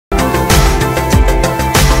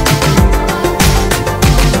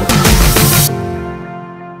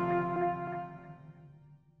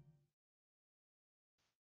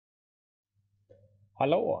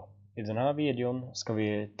Hallå! I den här videon ska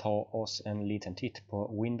vi ta oss en liten titt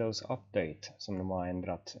på Windows Update som de har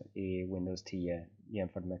ändrat i Windows 10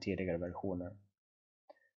 jämfört med tidigare versioner.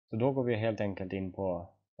 Så då går vi helt enkelt in på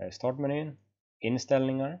startmenyn,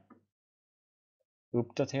 inställningar,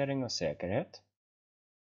 uppdatering och säkerhet.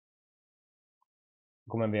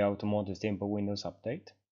 Då kommer vi automatiskt in på Windows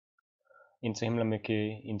Update. Inte så himla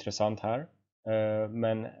mycket intressant här,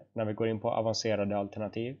 men när vi går in på avancerade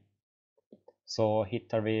alternativ så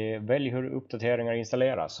hittar vi välj hur uppdateringar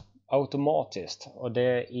installeras automatiskt, och det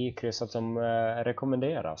är ikryssat som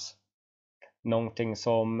rekommenderas. Någonting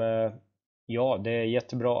som ja, det är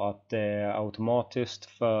jättebra att det är automatiskt,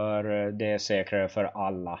 för det är säkrare för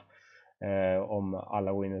alla om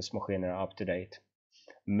alla Windows-maskiner är up to date.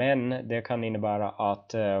 Men det kan innebära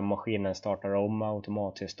att maskinen startar om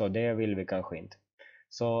automatiskt, och det vill vi kanske inte.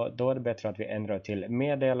 Så då är det bättre att vi ändrar till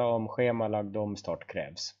meddela om schemalagd omstart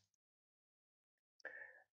krävs.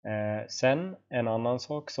 Sen en annan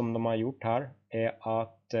sak som de har gjort här är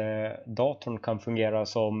att datorn kan fungera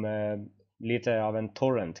som lite av en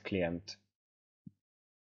torrent-klient.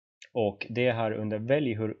 Och det är här under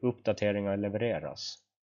välj hur uppdateringar levereras.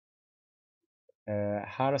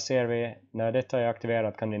 Här ser vi, när detta är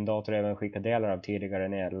aktiverat kan din dator även skicka delar av tidigare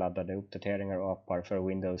nedladdade uppdateringar och appar för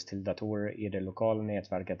Windows till datorer i det lokala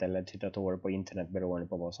nätverket eller till datorer på internet beroende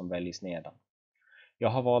på vad som väljs nedan. Jag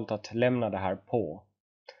har valt att lämna det här på.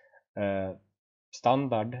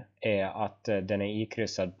 Standard är att den är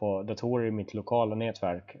ikryssad på datorer i mitt lokala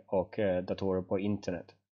nätverk och datorer på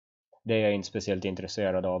internet. Det är jag inte speciellt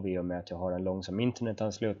intresserad av i och med att jag har en långsam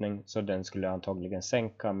internetanslutning, så den skulle antagligen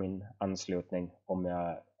sänka min anslutning om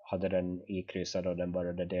jag hade den ikryssad och den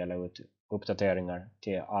började dela ut uppdateringar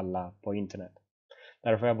till alla på internet.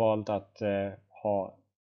 Därför har jag valt att ha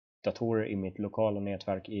datorer i mitt lokala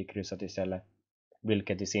nätverk ikryssat istället,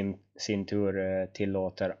 vilket i sin tur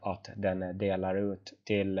tillåter att den delar ut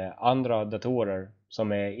till andra datorer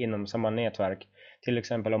som är inom samma nätverk. Till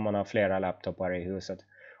exempel om man har flera laptopar i huset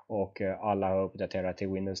och alla har uppdaterat till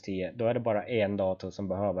Windows 10. Då är det bara en dator som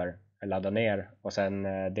behöver ladda ner, och sen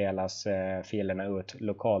delas filerna ut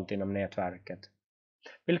lokalt inom nätverket.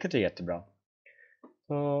 Vilket är jättebra.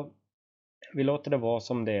 Så vi låter det vara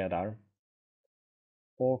som det är där.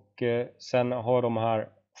 Och sen har de här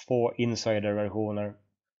få insider-versioner.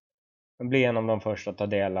 Bli en av de första att ta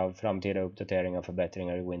del av framtida uppdateringar och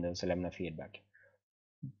förbättringar i Windows och lämna feedback.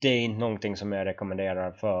 Det är inte någonting som jag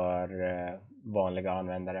rekommenderar för vanliga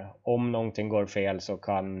användare. Om någonting går fel så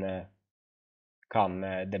kan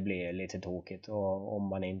det bli lite tokigt, och om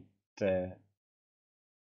man inte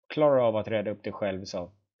klarar av att reda upp det själv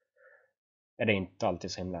så är det inte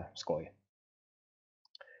alltid så himla skoj.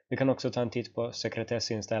 Vi kan också ta en titt på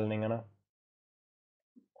sekretessinställningarna.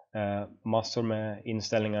 Massor med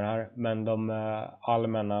inställningar här, men de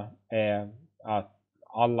allmänna är att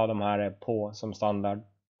alla de här är på som standard.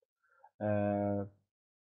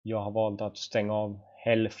 Jag har valt att stänga av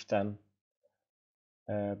hälften.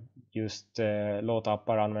 Just låt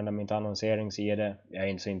appar använda mitt annonserings-id. Jag är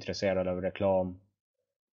inte så intresserad av reklam.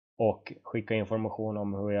 Och skicka information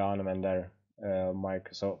om hur jag använder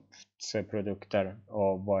Microsofts produkter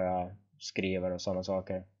och vad jag skriver och sådana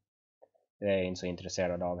saker. Det är jag inte så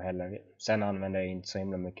intresserad av heller. Sen använder jag inte så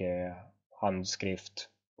himla mycket handskrift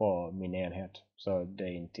på min enhet, så det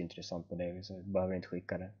är inte intressant på det viset. Jag behöver inte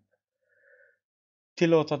skicka det.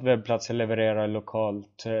 Tillåt att webbplatser levererar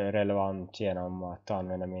lokalt relevant genom att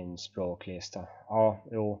använda min språklista. Ja,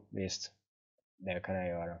 jo, visst. Det kan jag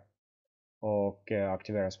göra. Och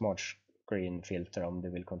aktivera smart screen filter om du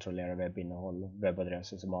vill kontrollera webbinnehåll,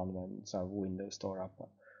 webbadresser som används av Windows Store-appar.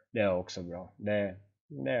 Det är också bra. Det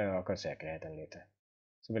ökar säkerheten lite.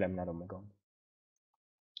 Så vi lämnar dem igång.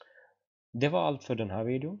 Det var allt för den här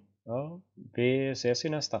videon. Ja, vi ses i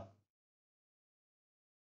nästa.